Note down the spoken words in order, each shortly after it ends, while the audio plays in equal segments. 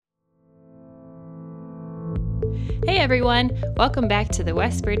Hey everyone, welcome back to the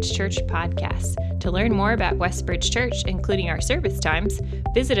Westbridge Church podcast. To learn more about Westbridge Church, including our service times,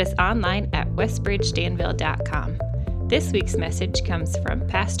 visit us online at westbridgedanville.com. This week's message comes from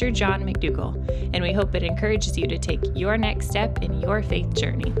Pastor John McDougall, and we hope it encourages you to take your next step in your faith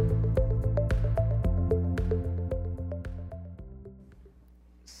journey.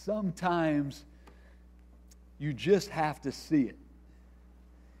 Sometimes you just have to see it.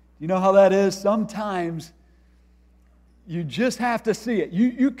 You know how that is? Sometimes you just have to see it.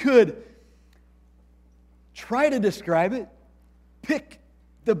 You could try to describe it, pick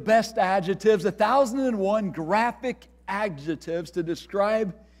the best adjectives, 1,001 graphic adjectives to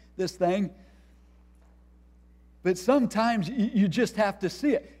describe this thing. But sometimes you just have to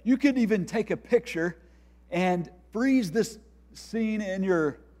see it. You could even take a picture and freeze this scene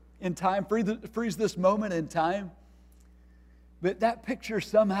in time, freeze this moment in time. But that picture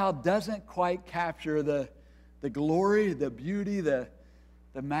somehow doesn't quite capture the glory, the beauty, the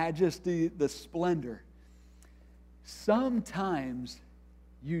majesty, the splendor. Sometimes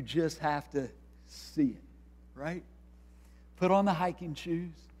you just have to see it, right? Put on the hiking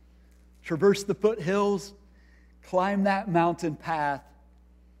shoes, traverse the foothills, climb that mountain path,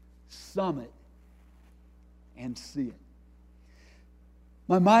 summit, and see it.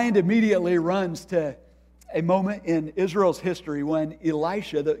 My mind immediately runs to a moment in Israel's history when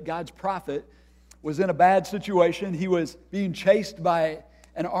Elisha, God's prophet, was in a bad situation. He was being chased by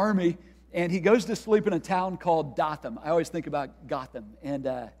an army, and he goes to sleep in a town called Dothan. I always think about Gotham, and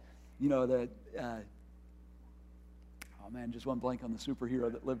just one blank on the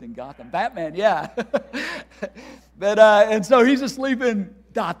superhero that lived in Gotham. Batman, yeah. And so he's asleep in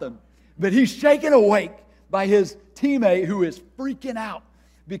Dothan, but he's shaken awake by his teammate who is freaking out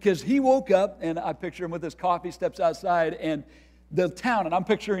because he woke up, and I picture him with his coffee, steps outside, and the town, and I'm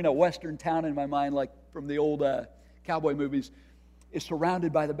picturing a western town in my mind, like from the old cowboy movies, is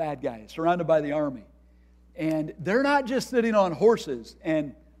surrounded by the bad guys, surrounded by the army. And they're not just sitting on horses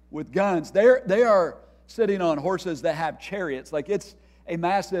and with guns. They are sitting on horses that have chariots. Like it's a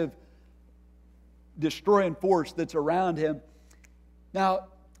massive destroying force that's around him. Now,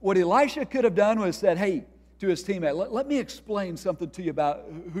 what Elisha could have done was said, hey, to his teammate, let me explain something to you about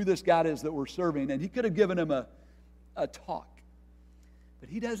who this God is that we're serving. And he could have given him a talk. But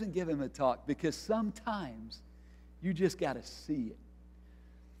he doesn't give him a talk because sometimes you just got to see it.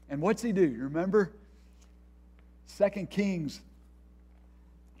 And what's he do? You remember? 2 Kings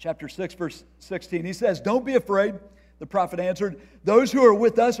chapter 6, verse 16. He says, don't be afraid. The prophet answered, those who are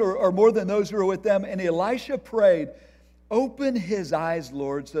with us are more than those who are with them. And Elisha prayed, open his eyes,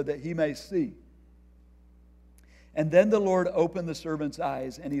 Lord, so that he may see. And then the Lord opened the servant's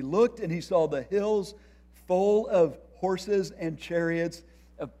eyes, and he looked and he saw the hills full of horses and chariots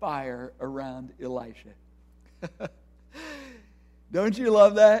of fire around Elisha. Don't you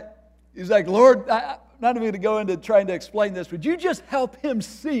love that? He's like, Lord, I'm not even going to go into trying to explain this. Would you just help him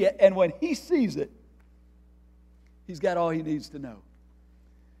see it? And when he sees it, he's got all he needs to know.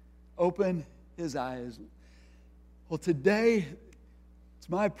 Open his eyes. Well, today, it's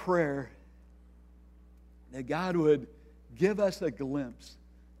my prayer that God would give us a glimpse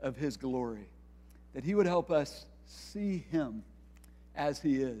of his glory, that he would help us see him as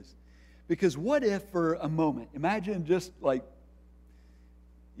he is. Because what if for a moment, imagine just like,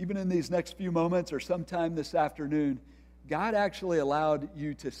 even in these next few moments or sometime this afternoon, God actually allowed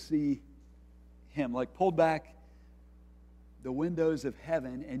you to see him, like pulled back the windows of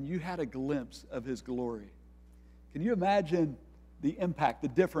heaven and you had a glimpse of his glory. Can you imagine the impact, the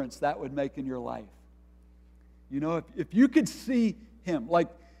difference that would make in your life? You know, if you could see him, like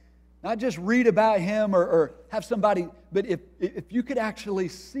not just read about him or have somebody, but if you could actually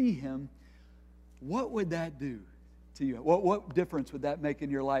see him, what would that do to you? What difference would that make in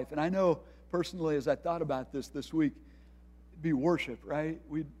your life? And I know personally, as I thought about this week, it'd be worship, right?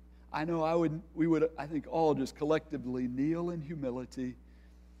 We would, I think, all just collectively kneel in humility.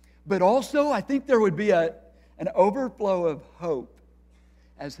 But also, I think there would be an overflow of hope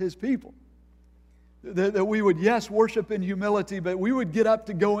as his people. That we would, yes, worship in humility, but we would get up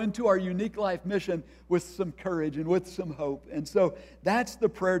to go into our unique life mission with some courage and with some hope. And so that's the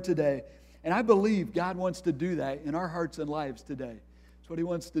prayer today. And I believe God wants to do that in our hearts and lives today. It's what he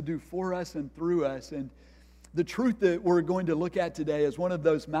wants to do for us and through us. And the truth that we're going to look at today is one of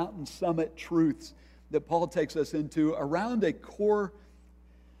those mountain summit truths that Paul takes us into around a core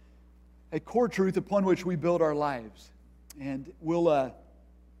truth upon which we build our lives. And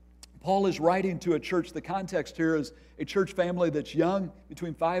Paul is writing to a church. The context here is a church family that's young,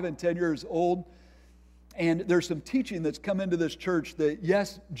 between 5 and 10 years old. And there's some teaching that's come into this church that,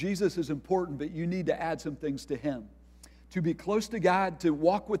 yes, Jesus is important, but you need to add some things to Him. To be close to God, to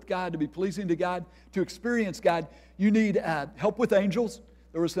walk with God, to be pleasing to God, to experience God, you need help with angels.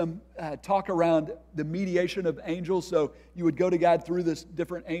 There was some talk around the mediation of angels, so you would go to God through this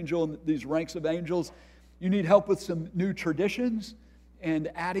different angel and these ranks of angels. You need help with some new traditions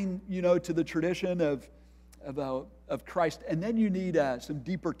and adding, to the tradition of Christ. And then you need some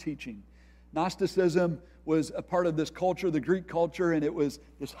deeper teaching. Gnosticism was a part of this culture, the Greek culture, and it was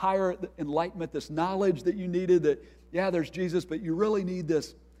this higher enlightenment, this knowledge that you needed that, yeah, there's Jesus, but you really need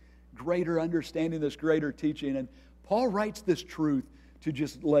this greater understanding, this greater teaching. And Paul writes this truth to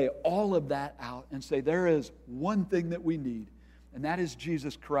just lay all of that out and say there is one thing that we need, and that is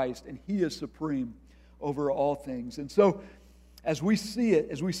Jesus Christ, and He is supreme over all things. And so as we see it,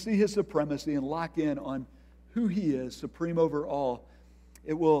 as we see His supremacy and lock in on who He is, supreme over all,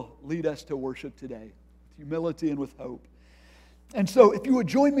 it will lead us to worship today with humility and with hope. And so if you would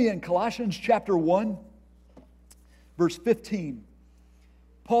join me in Colossians chapter 1, verse 15.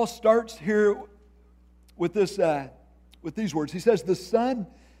 Paul starts here with these words. He says, "The Son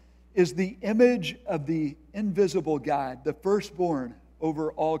is the image of the invisible God, the firstborn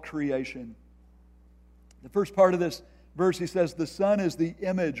over all creation." The first part of this verse, he says, the Son is the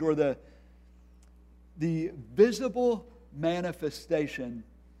image or the visible manifestation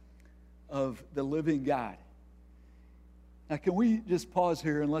of the living God. Now, can we just pause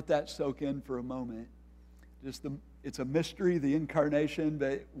here and let that soak in for a moment? It's a mystery, the incarnation,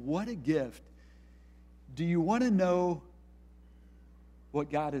 but what a gift. Do you want to know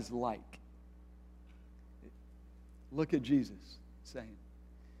what God is like? Look at Jesus saying.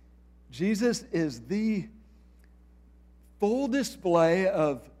 Jesus is the full display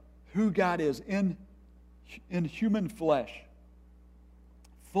of who God is in human flesh.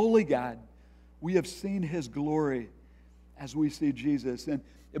 Fully God. We have seen His glory as we see Jesus. And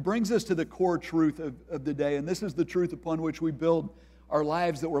it brings us to the core truth of the day. And this is the truth upon which we build our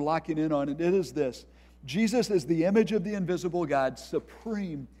lives that we're locking in on. And it is this. Jesus is the image of the invisible God,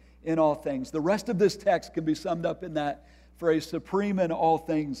 supreme in all things. The rest of this text can be summed up in that phrase, supreme in all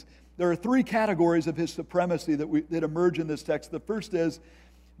things. There are three categories of His supremacy that emerge in this text. The first is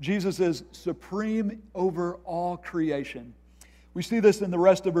Jesus is supreme over all creation. We see this in the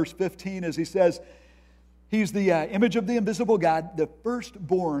rest of verse 15 as he says, He's the image of the invisible God, the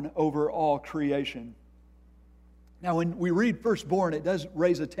firstborn over all creation. Now, when we read firstborn, it does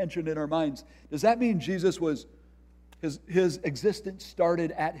raise a tension in our minds. Does that mean Jesus was, his existence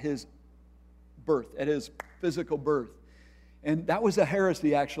started at His birth, at His physical birth? And that was a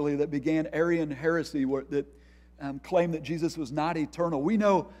heresy, actually, that began, Arian heresy, that claimed that Jesus was not eternal. We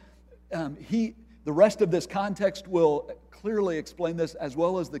know the rest of this context will clearly explain this, as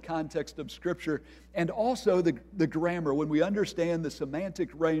well as the context of Scripture, and also the grammar. When we understand the semantic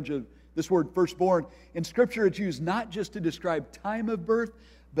range of this word firstborn, in Scripture it's used not just to describe time of birth,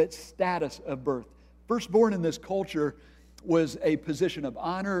 but status of birth. Firstborn in this culture was a position of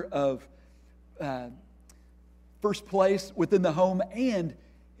honor, of first place within the home, and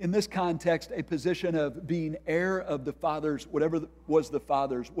in this context, a position of being heir of the father's, whatever was the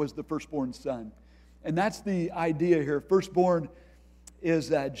father's, was the firstborn son. And that's the idea here. Firstborn is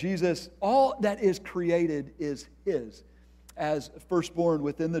that Jesus, all that is created is His as firstborn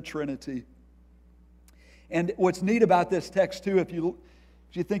within the Trinity. And what's neat about this text too, if you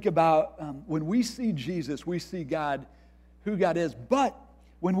think about when we see Jesus, we see God, who God is. But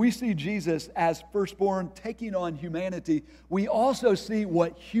when we see Jesus as firstborn taking on humanity, we also see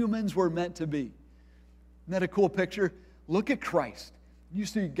what humans were meant to be. Isn't that a cool picture? Look at Christ. You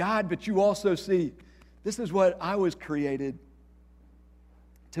see God, but you also see, this is what I was created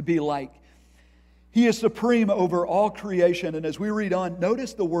to be like. He is supreme over all creation. And as we read on,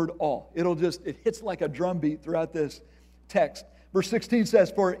 notice the word all. It hits like a drum beat throughout this text. Verse 16 says,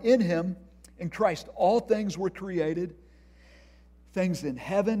 "For in Him, in Christ, all things were created, things in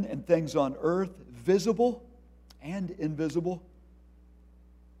heaven and things on earth, visible and invisible,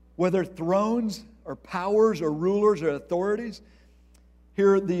 whether thrones or powers or rulers or authorities."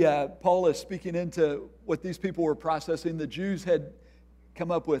 Here Paul is speaking into what these people were processing. The Jews had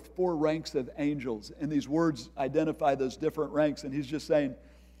come up with 4 ranks of angels, and these words identify those different ranks, and he's just saying,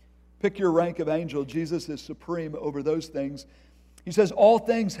 pick your rank of angel. Jesus is supreme over those things. He says, all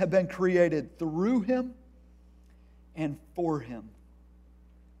things have been created through Him and for Him.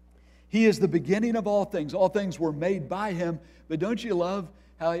 He is the beginning of all things. All things were made by Him. But don't you love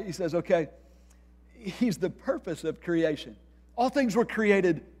how he says, okay, He's the purpose of creation. All things were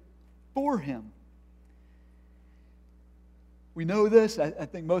created for Him. We know this. I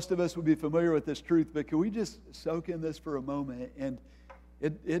think most of us would be familiar with this truth, but can we just soak in this for a moment? And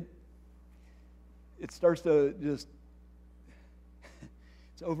it starts to just,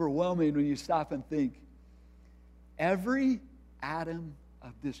 it's overwhelming when you stop and think. Every atom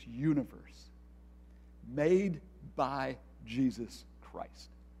of this universe made by Jesus Christ.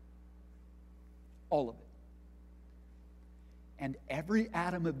 All of it. And every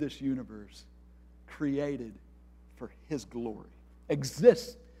atom of this universe created for His glory.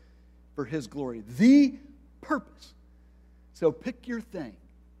 Exists for His glory. The purpose. So pick your thing.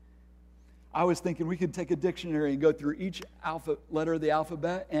 I was thinking we could take a dictionary and go through each letter of the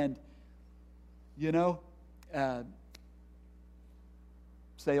alphabet and,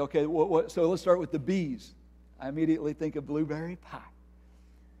 say, okay, so let's start with the B's. I immediately think of blueberry pie.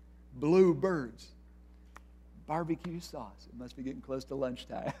 Blue birds. Barbecue sauce. It must be getting close to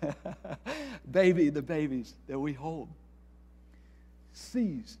lunchtime. The babies that we hold.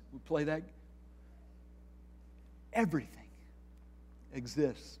 C's. We play that. Everything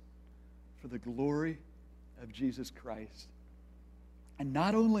exists for the glory of Jesus Christ. And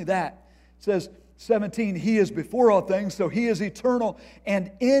not only that, it says, 17, He is before all things, so He is eternal, and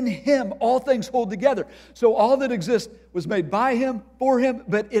in Him all things hold together. So all that exists was made by Him, for Him,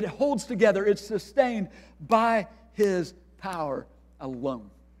 but it holds together. It's sustained by His power alone.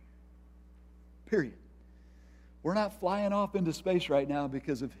 Period. We're not flying off into space right now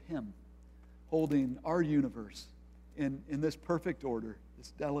because of Him holding our universe in this perfect order,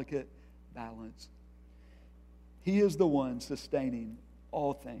 this delicate balance. He is the one sustaining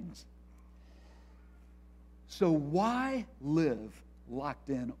all things. So why live locked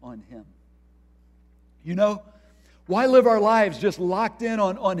in on Him? Why live our lives just locked in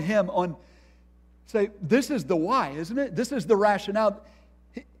on Him? Say, this is the why, isn't it? This is the rationale.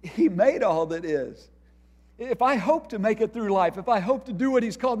 He made all that is. If I hope to make it through life, if I hope to do what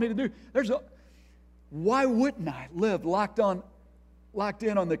He's called me to do, why wouldn't I live locked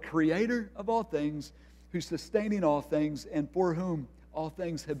in on the Creator of all things, who's sustaining all things, and for whom all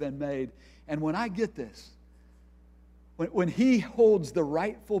things have been made? And when I get this, when He holds the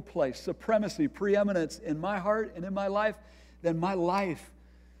rightful place, supremacy, preeminence in my heart and in my life, then my life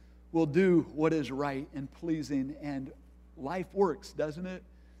will do what is right and pleasing, and life works, doesn't it?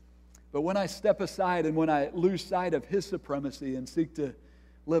 But when I step aside and when I lose sight of His supremacy and seek to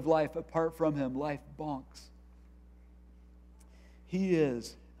live life apart from Him, life bonks. He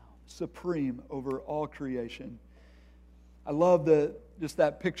is supreme over all creation. I love just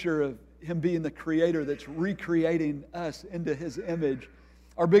that picture of Him being the Creator that's recreating us into His image.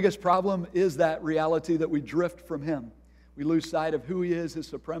 Our biggest problem is that reality that we drift from Him. We lose sight of who He is, His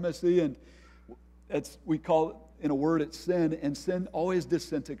supremacy, and we call it, in a word, it's sin, and sin always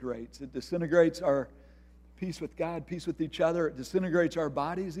disintegrates. It disintegrates our peace with God, peace with each other. It disintegrates our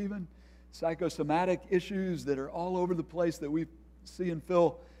bodies even. Psychosomatic issues that are all over the place that we see and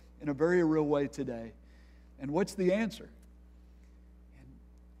feel in a very real way today. And what's the answer?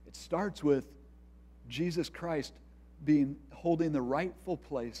 It starts with Jesus Christ holding the rightful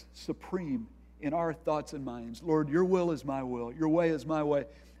place, supreme in our thoughts and minds. Lord, Your will is my will. Your way is my way.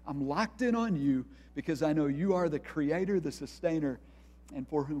 I'm locked in on You because I know You are the Creator, the Sustainer, and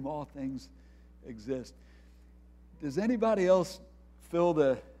for whom all things exist. Does anybody else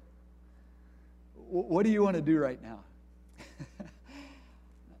feel what do you want to do right now?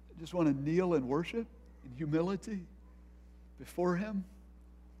 Just want to kneel and worship in humility before Him.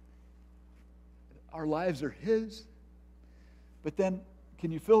 Our lives are His. But then,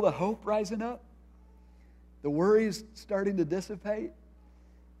 can you feel the hope rising up? The worries starting to dissipate?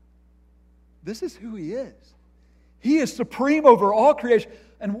 This is who He is. He is supreme over all creation.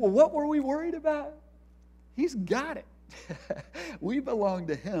 And what were we worried about? He's got it. We belong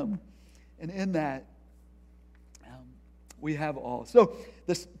to Him. And in that, we have all. So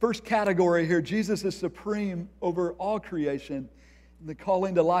this first category here, Jesus is supreme over all creation. And the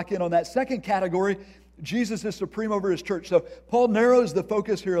calling to lock in on that. Second category, Jesus is supreme over His church. So Paul narrows the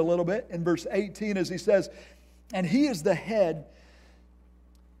focus here a little bit in verse 18 as he says, and He is the head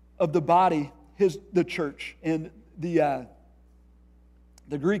of the body, the church. And the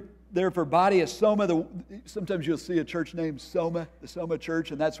Greek there for body is soma. Sometimes you'll see a church named Soma, the Soma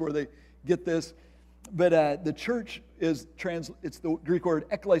Church, and that's where they get this. But the church it's the Greek word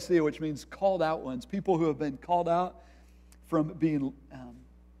ekklesia, which means called out ones, people who have been called out from being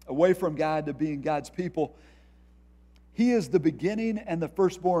away from God to being God's people. He is the beginning and the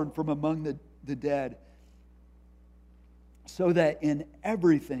firstborn from among the dead, so that in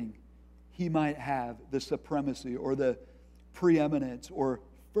everything He might have the supremacy or the preeminence or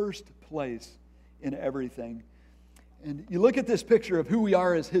first place in everything. And you look at this picture of who we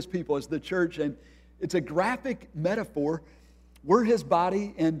are as His people, as the church, and it's a graphic metaphor. We're His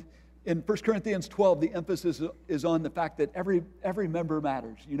body, and in 1 Corinthians 12, the emphasis is on the fact that every member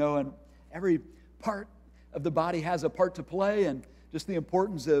matters, and every part of the body has a part to play, and just the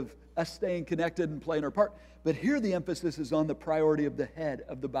importance of us staying connected and playing our part. But here the emphasis is on the priority of the head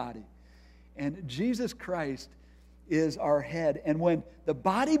of the body. And Jesus Christ is our head. And when the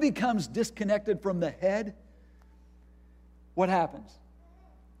body becomes disconnected from the head, what happens?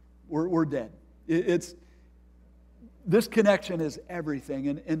 We're dead. This connection is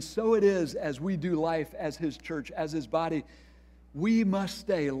everything. And so it is as we do life as His church, as His body. We must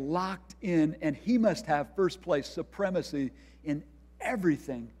stay locked in, and He must have first place, supremacy in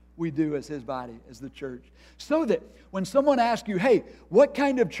everything we do as His body, as the church. So that when someone asks you, hey, what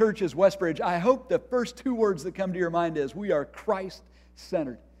kind of church is Westbridge? I hope the first two words that come to your mind is, we are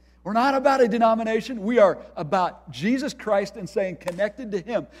Christ-centered. We're not about a denomination. We are about Jesus Christ and staying connected to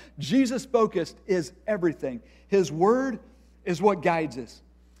Him. Jesus-focused is everything. His Word is what guides us.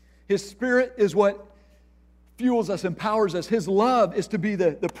 His Spirit is what fuels us, empowers us. His love is to be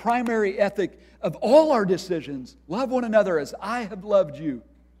the primary ethic of all our decisions. Love one another as I have loved you.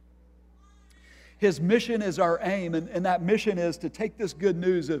 His mission is our aim, and that mission is to take this good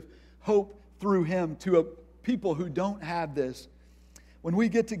news of hope through Him to a people who don't have this. When we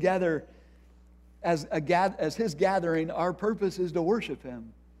get together as His gathering, our purpose is to worship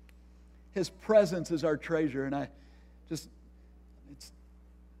Him. His presence is our treasure, and it's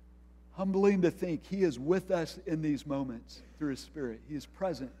humbling to think He is with us in these moments through His Spirit. He is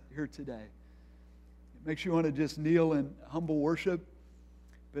present here today. It makes you want to just kneel in humble worship,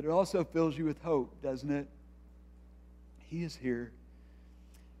 but it also fills you with hope, doesn't it? He is here.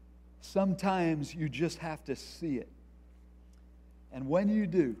 Sometimes you just have to see it. And when you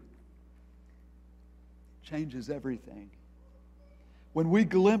do, it changes everything. When we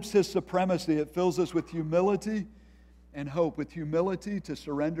glimpse His supremacy, it fills us with humility and hope, with humility to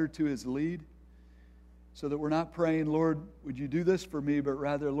surrender to His lead, so that we're not praying, Lord, would you do this for me, but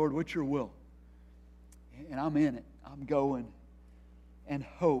rather, Lord, what's your will? And I'm in it. I'm going. And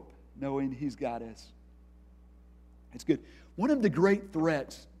hope, knowing He's got us. It's good. One of the great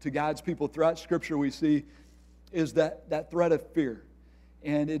threats to God's people throughout Scripture we see is that threat of fear.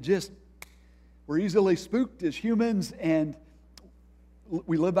 And we're easily spooked as humans, and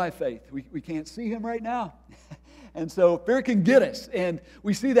we live by faith. We can't see Him right now. And so fear can get us. And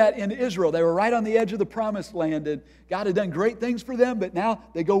we see that in Israel. They were right on the edge of the promised land, and God had done great things for them, but now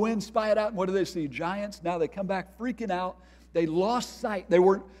they go in, spy it out, and what do they see? Giants. Now they come back freaking out. They lost sight. They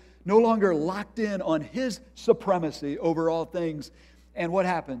were no longer locked in on His supremacy over all things. And what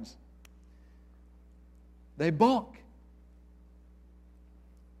happens? They bonk.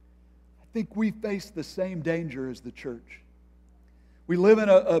 I think we face the same danger as the church. We live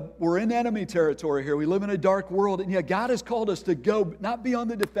we're in enemy territory here. We live in a dark world. And yet God has called us to go, not be on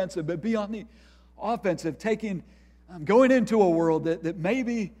the defensive, but be on the offensive, going into a world that may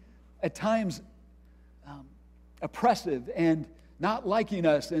be at times oppressive and not liking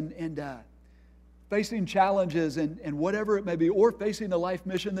us and facing challenges and whatever it may be, or facing a life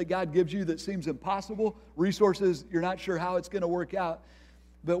mission that God gives you that seems impossible, resources, you're not sure how it's going to work out.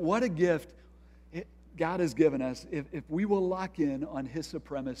 But what a gift God has given us if we will lock in on His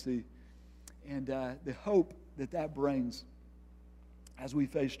supremacy and the hope that brings as we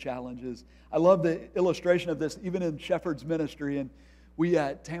face challenges. I love the illustration of this even in Shepherd's ministry. And we,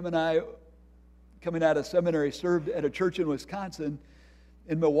 Tam and I, coming out of seminary, served at a church in Wisconsin,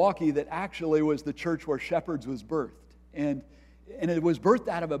 in Milwaukee, that actually was the church where Shepherd's was birthed. And it was birthed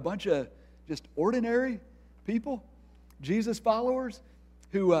out of a bunch of just ordinary people, Jesus followers,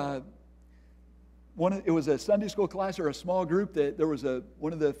 who it was a Sunday school class or a small group that there was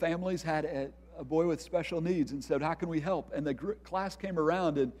one of the families had a boy with special needs and said, how can we help? And the class came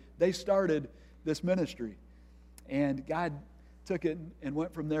around and they started this ministry. And God took it and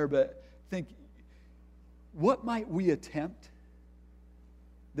went from there. But think, what might we attempt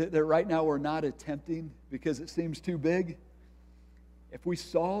that right now we're not attempting because it seems too big? If we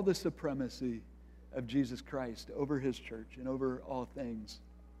saw the supremacy of Jesus Christ over His church and over all things.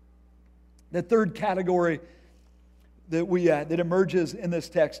 The third category that emerges in this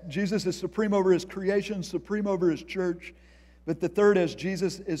text, Jesus is supreme over His creation, supreme over His church. But the third is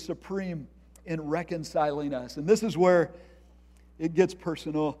Jesus is supreme in reconciling us. And this is where it gets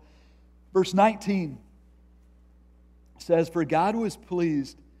personal. Verse 19 says, "For God was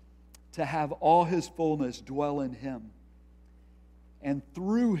pleased to have all His fullness dwell in Him, and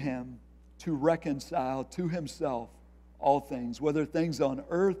through Him to reconcile to Himself all things, whether things on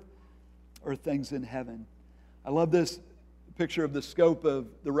earth or things in heaven." I love this picture of the scope of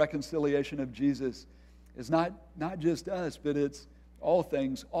the reconciliation of Jesus. It's not just us, but it's all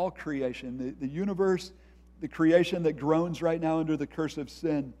things, all creation. The universe, the creation that groans right now under the curse of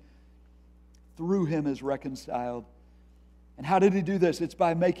sin, through him is reconciled. And how did he do this? It's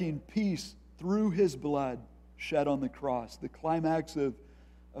by making peace through his blood shed on the cross, the climax of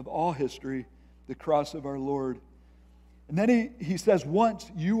all history, the cross of our Lord. And then he says,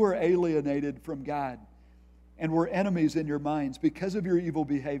 once you were alienated from God and were enemies in your minds because of your evil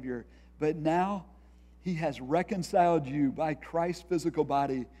behavior, but now he has reconciled you by Christ's physical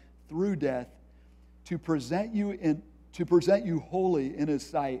body through death to present you holy in his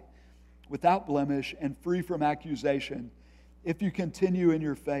sight, without blemish and free from accusation, if you continue in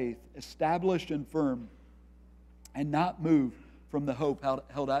your faith, established and firm, and not moved from the hope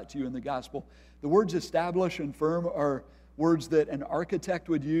held out to you in the gospel. The words establish and firm are words that an architect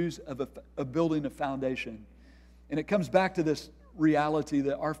would use of building a foundation. And it comes back to this reality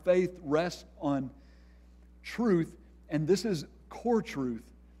that our faith rests on truth, and this is core truth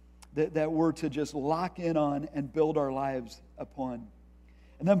that we're to just lock in on and build our lives upon.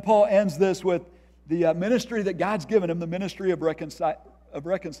 And then Paul ends this with the ministry that God's given him, the ministry of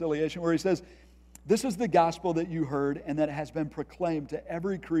reconciliation, where he says, this is the gospel that you heard and that has been proclaimed to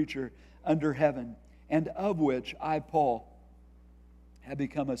every creature under heaven, and of which I, Paul, have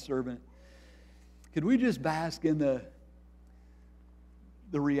become a servant. Could we just bask in the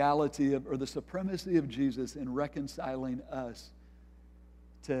reality of, or the supremacy of Jesus in reconciling us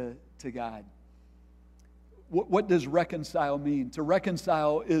to God? What does reconcile mean? To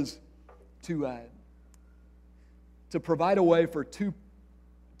reconcile is to provide a way for two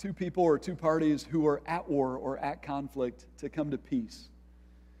people or two parties who are at war or at conflict to come to peace.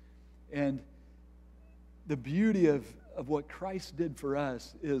 And the beauty of what Christ did for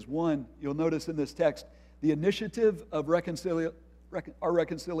us is, one, you'll notice in this text, the initiative of our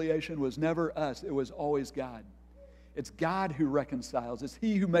reconciliation was never us. It was always God. It's God who reconciles. It's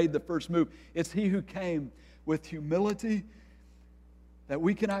He who made the first move. It's He who came with humility that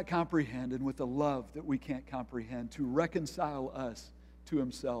we cannot comprehend and with a love that we can't comprehend to reconcile us to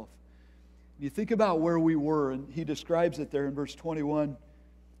Himself. You think about where we were, and he describes it there in verse 21.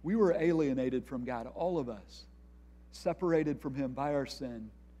 We were alienated from God, all of us, separated from Him by our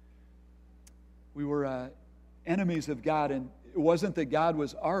sin. We were enemies of God, and it wasn't that God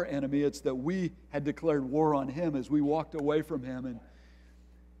was our enemy, it's that we had declared war on Him as we walked away from Him. And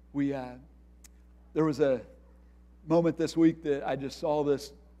there was a moment this week that I just saw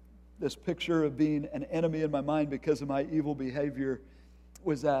this picture of being an enemy in my mind because of my evil behavior.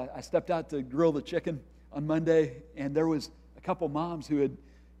 I stepped out to grill the chicken on Monday, and there was a couple moms who had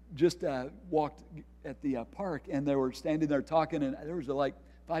just walked at the park, and they were standing there talking, and there was like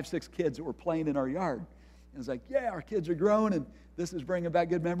 5-6 kids that were playing in our yard. And it was like, yeah, our kids are grown, and this is bringing back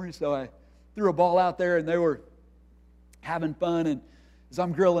good memories. So I threw a ball out there, and they were having fun. And as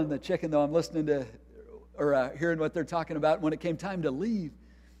I'm grilling the chicken, though, I'm listening to or hearing what they're talking about. When it came time to leave,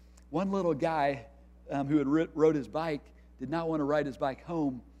 one little guy who had rode his bike did not want to ride his bike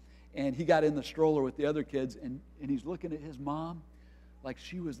home, and he got in the stroller with the other kids, and he's looking at his mom like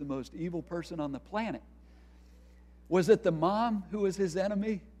she was the most evil person on the planet. Was it the mom who was his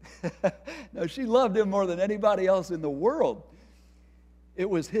enemy? No, she loved him more than anybody else in the world. It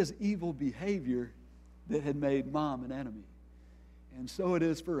was his evil behavior that had made mom an enemy. And so it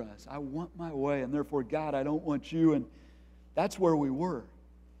is for us. I want my way, and therefore, God, I don't want you. And that's where we were.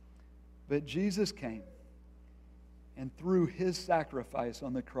 But Jesus came, and through His sacrifice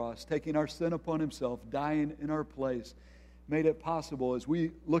on the cross, taking our sin upon Himself, dying in our place, made it possible as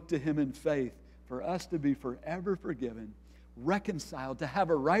we look to Him in faith for us to be forever forgiven, reconciled, to have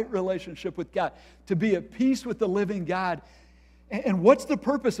a right relationship with God, to be at peace with the living God. And what's the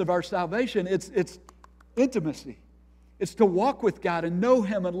purpose of our salvation? It's intimacy. It's to walk with God and know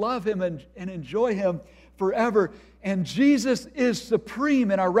Him and love Him and enjoy Him forever. And Jesus is supreme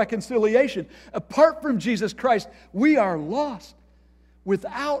in our reconciliation. Apart from Jesus Christ, we are lost,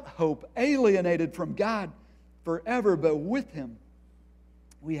 without hope, alienated from God forever. But with Him,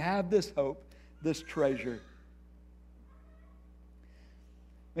 we have this hope, this treasure.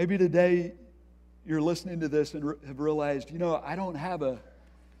 Maybe today you're listening to this and have realized, I don't have a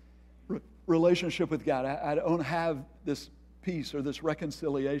relationship with God. I don't have this peace or this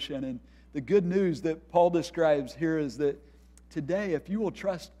reconciliation. And the good news that Paul describes here is that today, if you will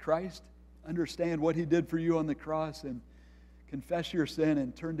trust Christ, understand what He did for you on the cross, and confess your sin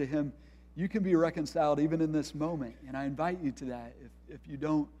and turn to Him, you can be reconciled even in this moment. And I invite you to that if you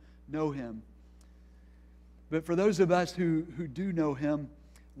don't know Him. But for those of us who do know Him,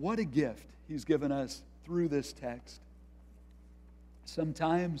 what a gift He's given us through this text.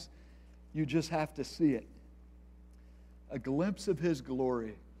 Sometimes you just have to see it. A glimpse of His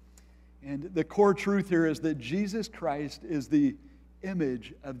glory. And the core truth here is that Jesus Christ is the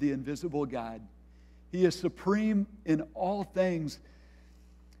image of the invisible God. He is supreme in all things.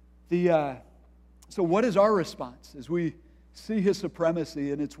 So what is our response as we see His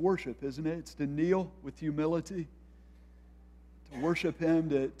supremacy? And it's worship, isn't it? It's to kneel with humility, to worship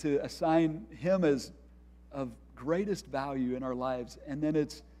Him, to assign Him as of greatest value in our lives. And then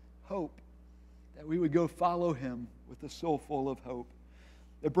it's hope, that we would go follow Him with a soul full of hope.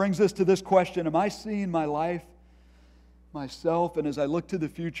 It brings us to this question: am I seeing my life, myself, and as I look to the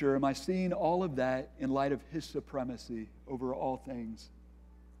future, am I seeing all of that in light of His supremacy over all things?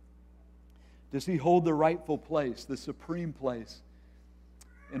 Does He hold the rightful place, the supreme place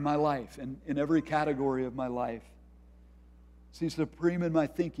in my life and in every category of my life? Is He supreme in my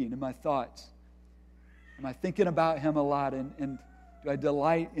thinking, in my thoughts? Am I thinking about Him a lot, and do I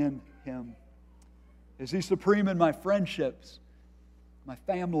delight in Him? Is He supreme in my friendships, my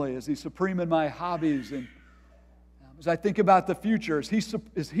family? Is He supreme in my hobbies? And as I think about the future, is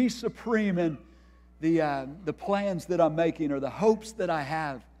He supreme in the plans that I'm making or the hopes that I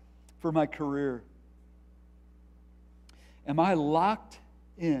have for my career? Am I locked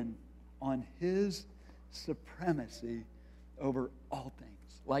in on His supremacy over all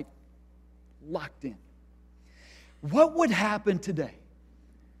things? Like, locked in. What would happen today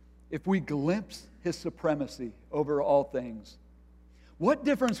if we glimpse His supremacy over all things? What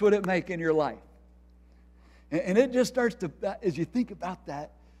difference would it make in your life? And it just starts to, as you think about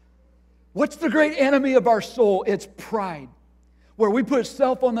that, what's the great enemy of our soul? It's pride, where we put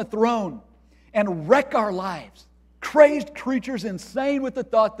self on the throne and wreck our lives. Crazed creatures, insane with the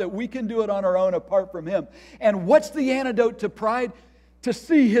thought that we can do it on our own apart from Him. And what's the antidote to pride? To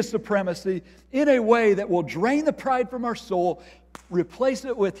see His supremacy in a way that will drain the pride from our soul, replace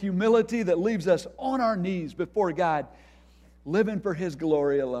it with humility that leaves us on our knees before God, living for His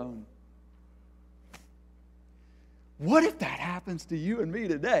glory alone. What if that happens to you and me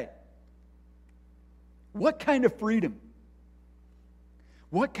today? What kind of freedom?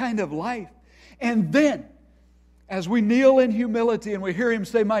 What kind of life? And then, as we kneel in humility and we hear Him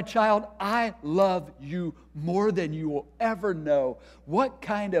say, "My child, I love you more than you will ever know," what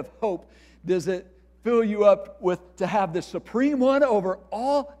kind of hope does it fill you up with to have the Supreme One over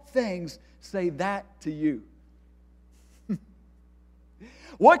all things say that to you?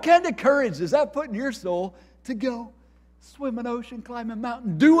 What kind of courage does that put in your soul to go swim an ocean, climb a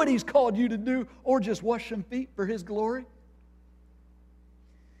mountain, do what He's called you to do, or just wash some feet for His glory?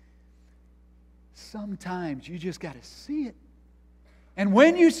 Sometimes you just got to see it. And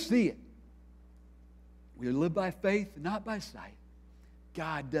when you see it, we live by faith, not by sight.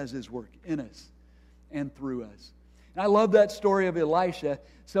 God does His work in us and through us. And I love that story of Elisha.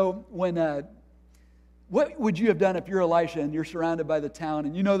 So what would you have done if you're Elisha and you're surrounded by the town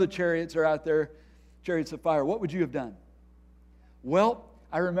and you know the chariots are out there, chariots of fire? What would you have done? Well,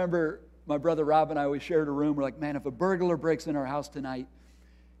 I remember my brother Rob and I, we shared a room. We're like, man, if a burglar breaks in our house tonight,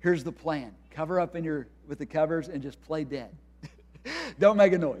 here's the plan. Cover up with the covers and just play dead. Don't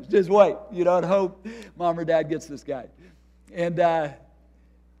make a noise. Just wait. You don't hope mom or dad gets this guy. And can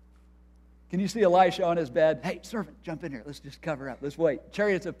you see Elisha on his bed? Hey, servant, jump in here. Let's just cover up. Let's wait.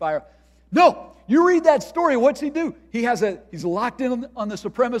 Chariots of fire. No, you read that story. What's he do? He's locked in on the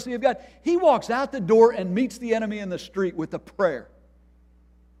supremacy of God. He walks out the door and meets the enemy in the street with a prayer.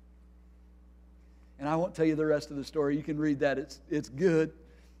 And I won't tell you the rest of the story. You can read that. It's good.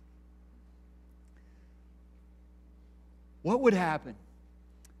 What would happen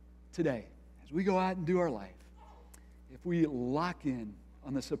today as we go out and do our life if we lock in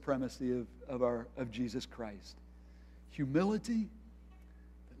on the supremacy of Jesus Christ? Humility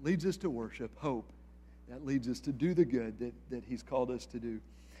that leads us to worship. Hope that leads us to do the good that He's called us to do.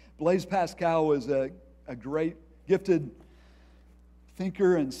 Blaise Pascal was a great, gifted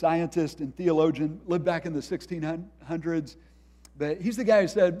thinker and scientist and theologian, lived back in the 1600s. But he's the guy who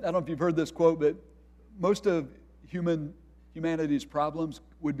said, I don't know if you've heard this quote, but most of humanity's problems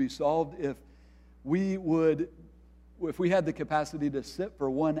would be solved if we had the capacity to sit for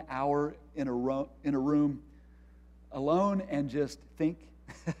 1 hour in a room alone and just think.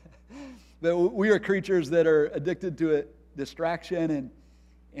 But we are creatures that are addicted to distraction,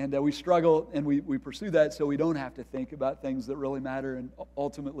 and we struggle, and we pursue that so we don't have to think about things that really matter and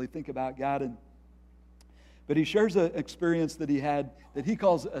ultimately think about God. But he shares an experience that he had that he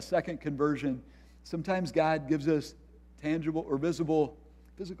calls a second conversion. Sometimes God gives us tangible or visible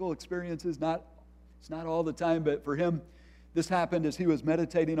physical experiences. It's not all the time, but for him, This happened as he was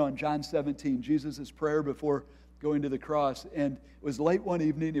meditating on John 17, Jesus' prayer before going to the cross. And it was late one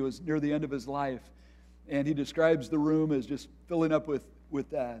evening. It was near the end of his life. And he describes the room as just filling up with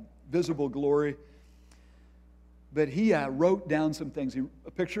visible glory. But he wrote down some things.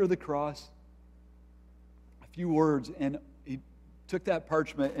 A picture of the cross, a few words, and he took that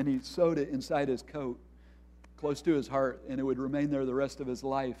parchment and he sewed it inside his coat, close to his heart, and it would remain there the rest of his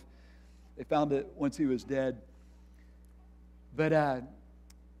life. They found it once he was dead. But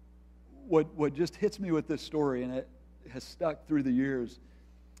what just hits me with this story, and it has stuck through the years,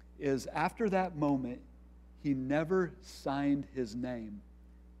 is after that moment, he never signed his name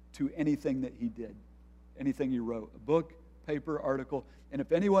to anything that he did, anything he wrote, a book, paper, article. And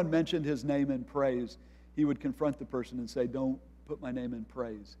if anyone mentioned his name in praise, he would confront the person and say, "Don't put my name in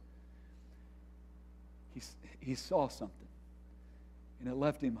praise." He saw something, and it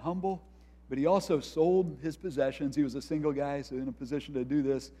left him humble. But he also sold his possessions. He was a single guy, so in a position to do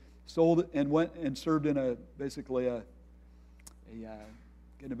this. Sold and went and served in basically a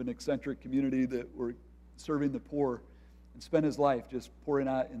kind of an eccentric community that were serving the poor, and spent his life just pouring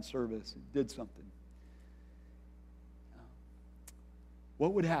out in service. He did something.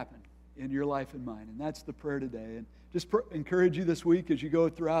 What would happen in your life and mine? And that's the prayer today. And just encourage you this week as you go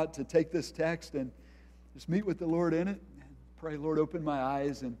throughout to take this text and just meet with the Lord in it. And pray, Lord, open my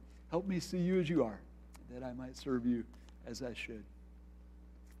eyes and help me see you as you are, that I might serve you as I should.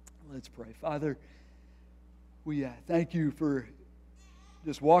 Let's pray. Father, we thank you for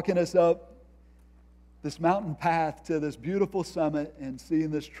just walking us up this mountain path to this beautiful summit and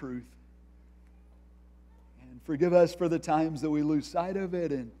seeing this truth. And forgive us for the times that we lose sight of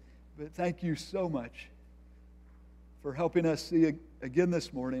it. But thank you so much for helping us see again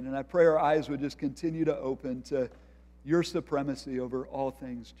this morning. And I pray our eyes would just continue to open to your supremacy over all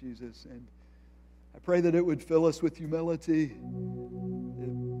things, Jesus. And I pray that it would fill us with humility.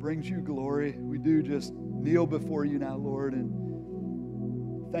 It brings you glory. We do just kneel before you now, Lord,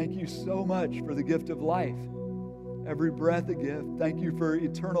 and thank you so much for the gift of life. Every breath a gift. Thank you for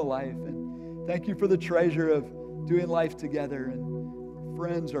eternal life. And thank you for the treasure of doing life together, and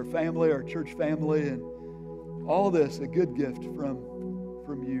friends, our family, our church family, and all this, a good gift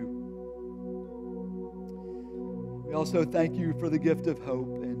from you. We also thank you for the gift of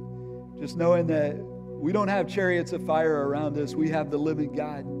hope, and just knowing that we don't have chariots of fire around us. We have the living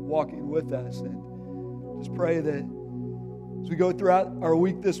God walking with us. And just pray that as we go throughout our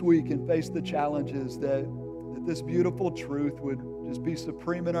week this week and face the challenges, that this beautiful truth would just be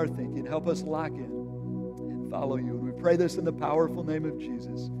supreme in our thinking. Help us lock in and follow you. And we pray this in the powerful name of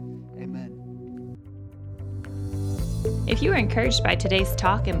Jesus. Amen. If you were encouraged by today's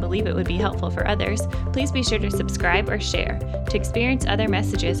talk and believe it would be helpful for others, please be sure to subscribe or share. To experience other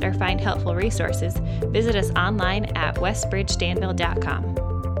messages or find helpful resources, visit us online at westbridgedanville.com.